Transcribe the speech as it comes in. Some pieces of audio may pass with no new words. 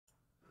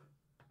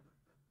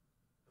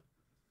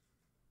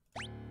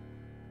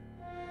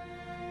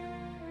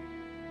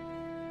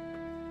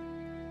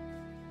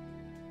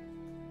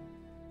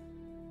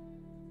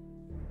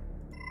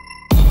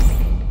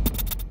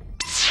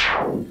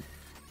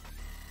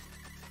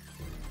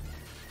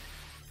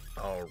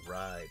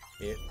Alright,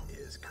 it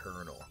is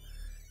Kernel,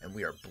 and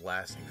we are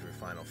blasting through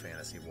Final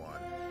Fantasy 1.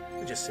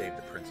 We just saved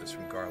the princess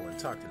from Garland,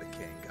 talked to the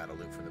king, got a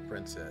loot for the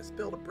princess,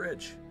 built a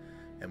bridge,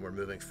 and we're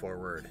moving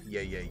forward.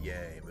 Yay, yay,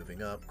 yay.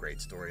 Moving up, great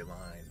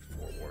storyline,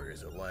 4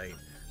 Warriors of Light,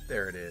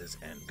 there it is,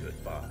 and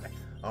goodbye.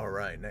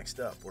 Alright, next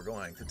up, we're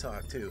going to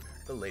talk to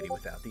the Lady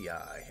Without the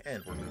Eye,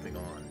 and we're moving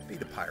on. Be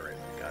the pirate,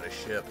 got a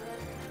ship.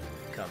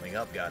 Coming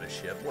up, got a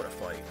ship, what a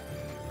fight.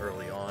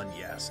 Early on,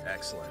 yes,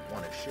 excellent,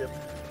 won a ship.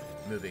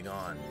 Moving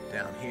on,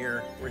 down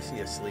here, we see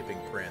a sleeping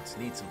prince,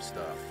 need some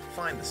stuff,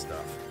 find the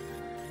stuff.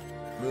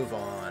 Move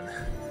on,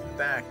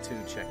 back to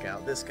check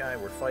out this guy,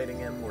 we're fighting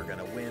him, we're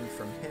gonna win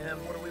from him.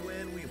 What do we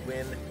win? We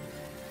win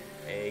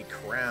a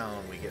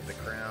crown, we get the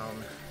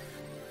crown.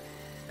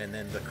 And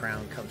then the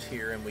crown comes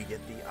here and we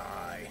get the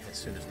eye. As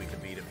soon as we can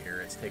beat him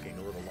here, it's taking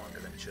a little longer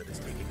than it should. It's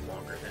taking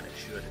longer than it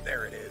should.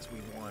 There it is, we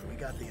won, we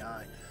got the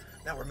eye.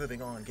 Now we're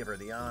moving on, give her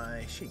the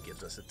eye, she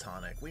gives us a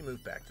tonic. We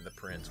move back to the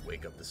prince,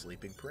 wake up the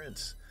sleeping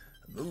prince.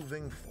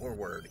 Moving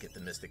forward, get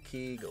the mystic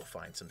key, go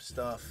find some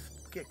stuff,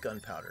 get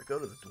gunpowder, go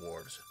to the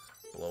dwarves,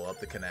 blow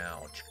up the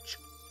canal.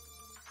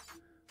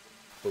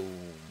 Boom,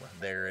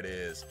 there it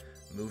is.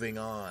 Moving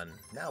on,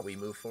 now we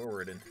move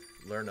forward and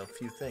learn a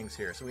few things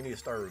here. So we need a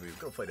star ruby,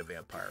 go fight a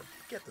vampire,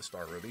 get the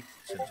star ruby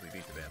as soon as we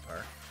beat the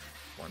vampire.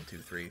 1, 2,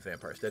 3,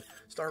 vampire's dead.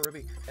 Star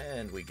ruby,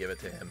 and we give it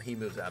to him. He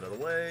moves out of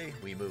the way,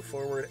 we move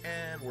forward,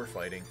 and we're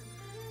fighting.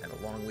 And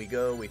along we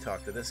go, we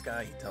talk to this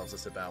guy, he tells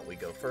us about, we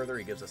go further,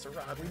 he gives us a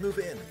rod, we move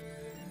in,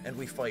 and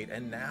we fight,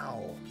 and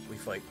now we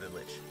fight the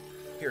Lich.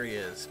 Here he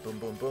is, boom,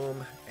 boom,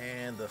 boom,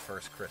 and the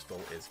first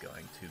crystal is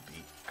going to be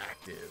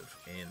active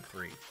in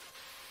 3,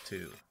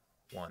 2,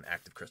 1,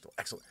 active crystal,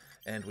 excellent.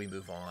 And we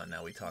move on,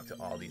 now we talk to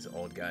all these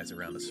old guys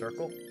around the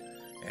circle,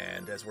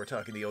 and as we're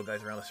talking to the old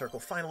guys around the circle,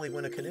 finally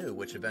win a canoe,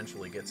 which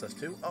eventually gets us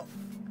to,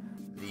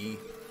 the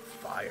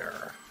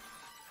fire.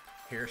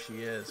 Here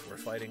she is. We're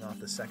fighting off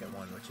the second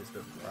one, which is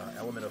the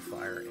element of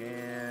fire,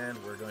 and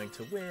we're going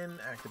to win.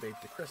 Activate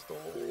the crystal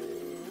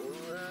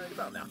right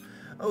about now.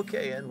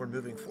 Okay, and we're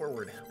moving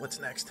forward. What's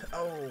next?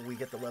 Oh, we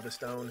get the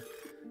Levistone.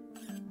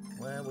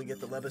 Well, we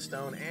get the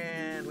Levistone,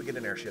 and we get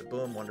an airship.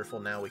 Boom, wonderful.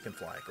 Now we can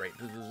fly. Great.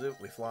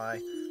 We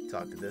fly.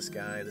 Talk to this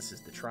guy. This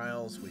is the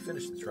trials. We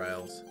finished the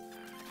trials.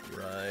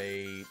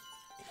 Right.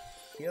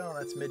 Yeah,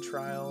 that's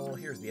mid-trial.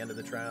 Here's the end of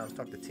the trials.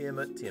 Talk to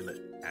Tiamat. Tiamat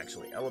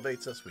actually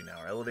elevates us. We now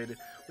are elevated.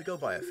 We go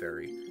by a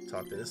ferry.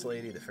 Talk to this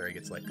lady. The ferry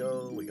gets let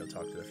go. We go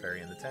talk to the ferry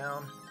in the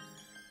town.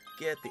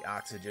 Get the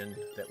oxygen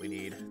that we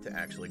need to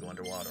actually go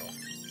underwater.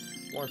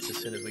 Once, as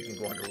soon as we can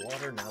go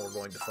underwater, now we're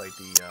going to fight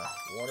the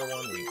water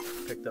one.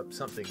 We picked up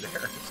something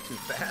there. It's too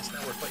fast.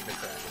 Now we're fighting the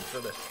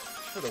Kraken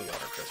for the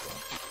water crystal.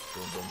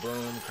 Boom, boom,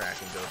 boom.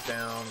 Kraken goes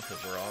down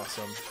because we're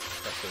awesome.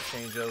 Presto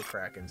changeo.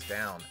 Kraken's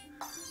down.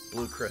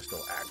 Blue crystal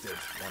active,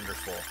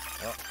 wonderful.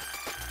 Oh,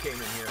 came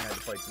in here, had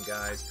to fight some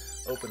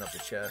guys. Open up the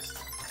chest.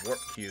 Warp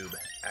cube,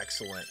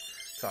 excellent.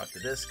 Talk to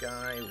this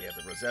guy. We have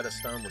the Rosetta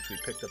Stone, which we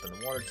picked up in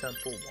the water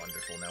temple.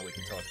 Wonderful. Now we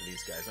can talk to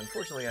these guys.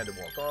 Unfortunately, I had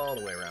to walk all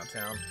the way around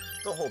town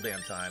the whole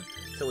damn time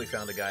until we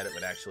found a guy that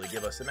would actually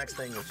give us the next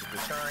thing, which is the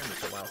shine,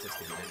 which allows us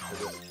to get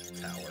into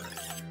the tower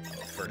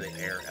for the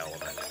air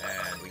element.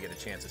 And we get a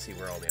chance to see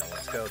where all the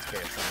elements go. It's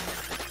chaos.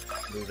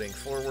 Wonderful. Moving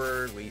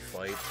forward, we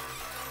fight.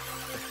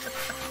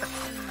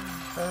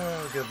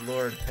 Oh, good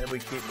lord. And we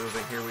keep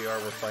moving. Here we are.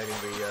 We're fighting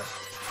the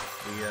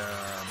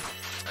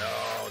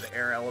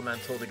air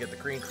elemental to get the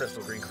green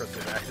crystal. Green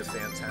crystal active.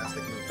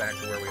 Fantastic. Move back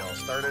to where we all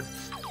started.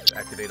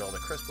 Activate all the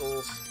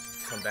crystals.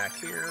 Come back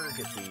here.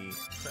 Get the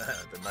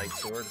the knight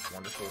sword. It's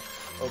wonderful.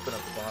 Open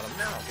up the bottom.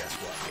 Now, guess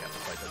what? We have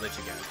to fight the Lich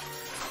again.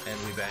 And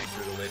we bang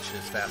through the Lich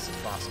as fast as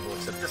possible,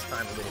 except this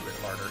time a little bit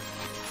harder.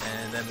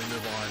 And then we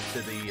move on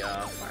to the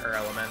fire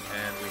element,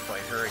 and we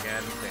fight her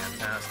again.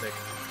 Fantastic.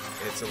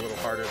 It's a little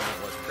harder than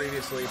it was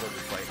previously, but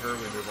we fight her,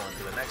 we move on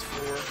to the next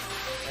floor,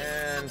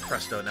 and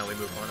presto, now we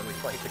move on and we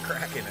fight the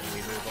Kraken, and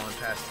we move on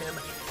past him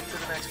to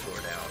the next floor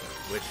down,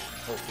 which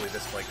hopefully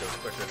this fight goes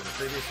quicker than the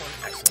previous one.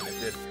 Excellent, it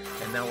did.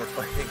 And now we're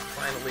fighting,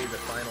 finally, the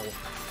final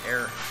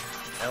air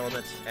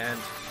element, and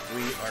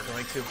we are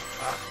going to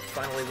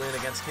finally win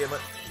against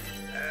Tiamat.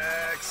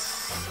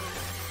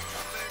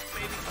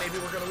 Maybe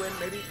we're going to win,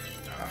 maybe.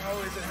 Oh,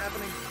 is it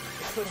happening?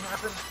 It could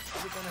happen.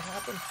 Is it going to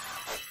happen?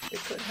 It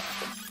could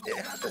happen. It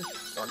happened.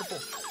 Wonderful.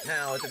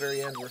 Now, at the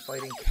very end, we're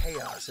fighting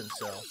Chaos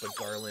himself, but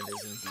Garland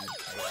is indeed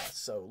Chaos.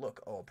 So,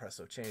 look,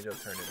 presto changeo,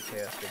 turned into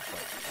Chaos, big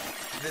fight.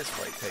 This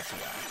fight takes a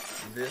while.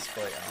 This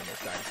fight, I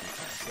almost died a few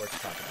times. Let's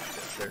talk about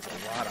this. There's a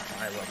lot of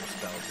high-level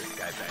spells this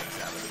guy bangs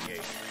out of the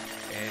gate.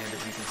 And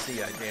as you can see,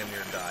 I damn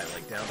near die,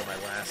 like down to my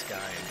last guy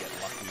and get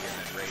lucky and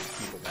then raise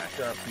people back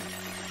up.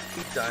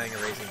 Keep dying,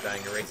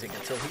 erasing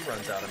until he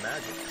runs out of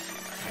magic.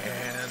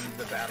 And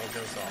the battle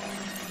goes on.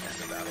 And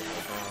the battle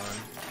goes on.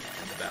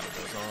 And the battle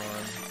goes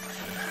on.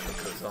 And the battle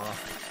goes on.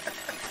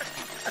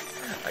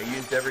 I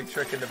used every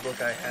trick in the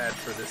book I had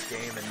for this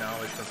game and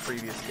knowledge from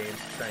previous games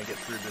to try and get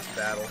through this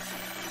battle.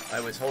 I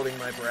was holding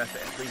my breath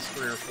at least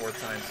 3 or 4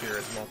 times here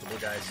as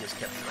multiple guys just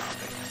kept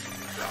dropping.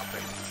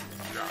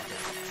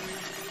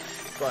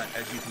 But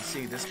as you can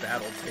see, this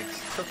battle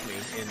took me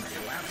in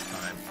elapsed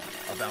time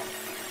about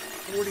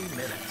 40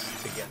 minutes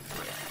to get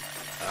through.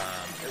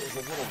 It was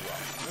a little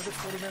rough. Was it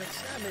 40 minutes?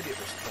 Maybe it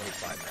was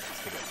 25 minutes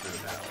to get through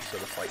the battle. So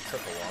the fight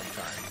took a long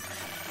time.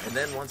 And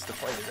then once the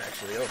fight is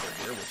actually over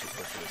here, which is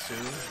hopefully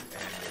soon,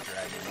 and we're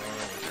dragging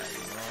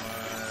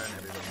on,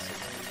 everybody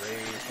seems to be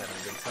raised,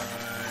 having a good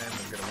time,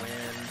 we're gonna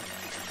win.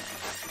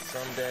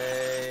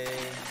 Someday,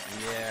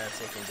 yeah, it's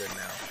looking good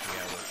now.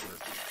 Yeah, we're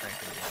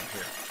cranking along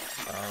here.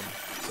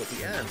 So at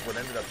the end, what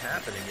ended up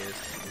happening is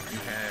you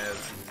have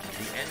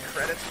the end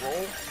credits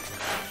roll,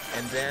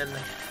 and then,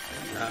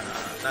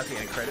 not the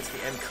end credits,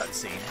 the end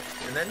cutscene,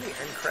 and then the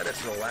end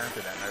credits roll after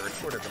that. And I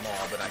recorded them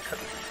all, but I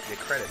cut the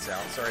credits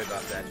out. Sorry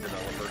about that,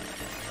 developer.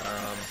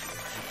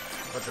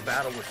 But the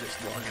battle was just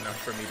long enough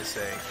for me to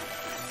say,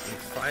 we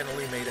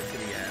finally made it to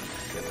the end.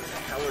 It was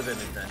a hell of an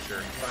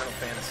adventure. Final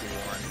Fantasy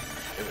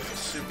 1. It was a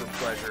super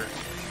pleasure.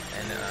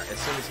 And as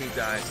soon as he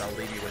dies, I'll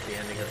leave you with the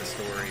ending of the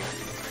story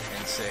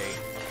and say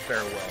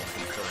farewell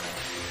from Kernel.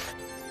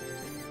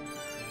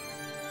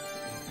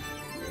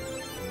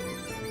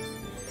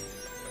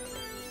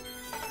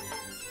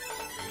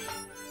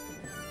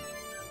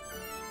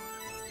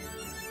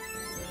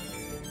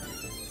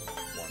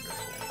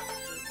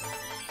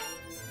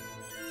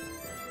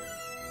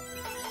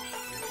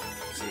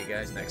 See you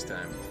guys next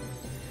time.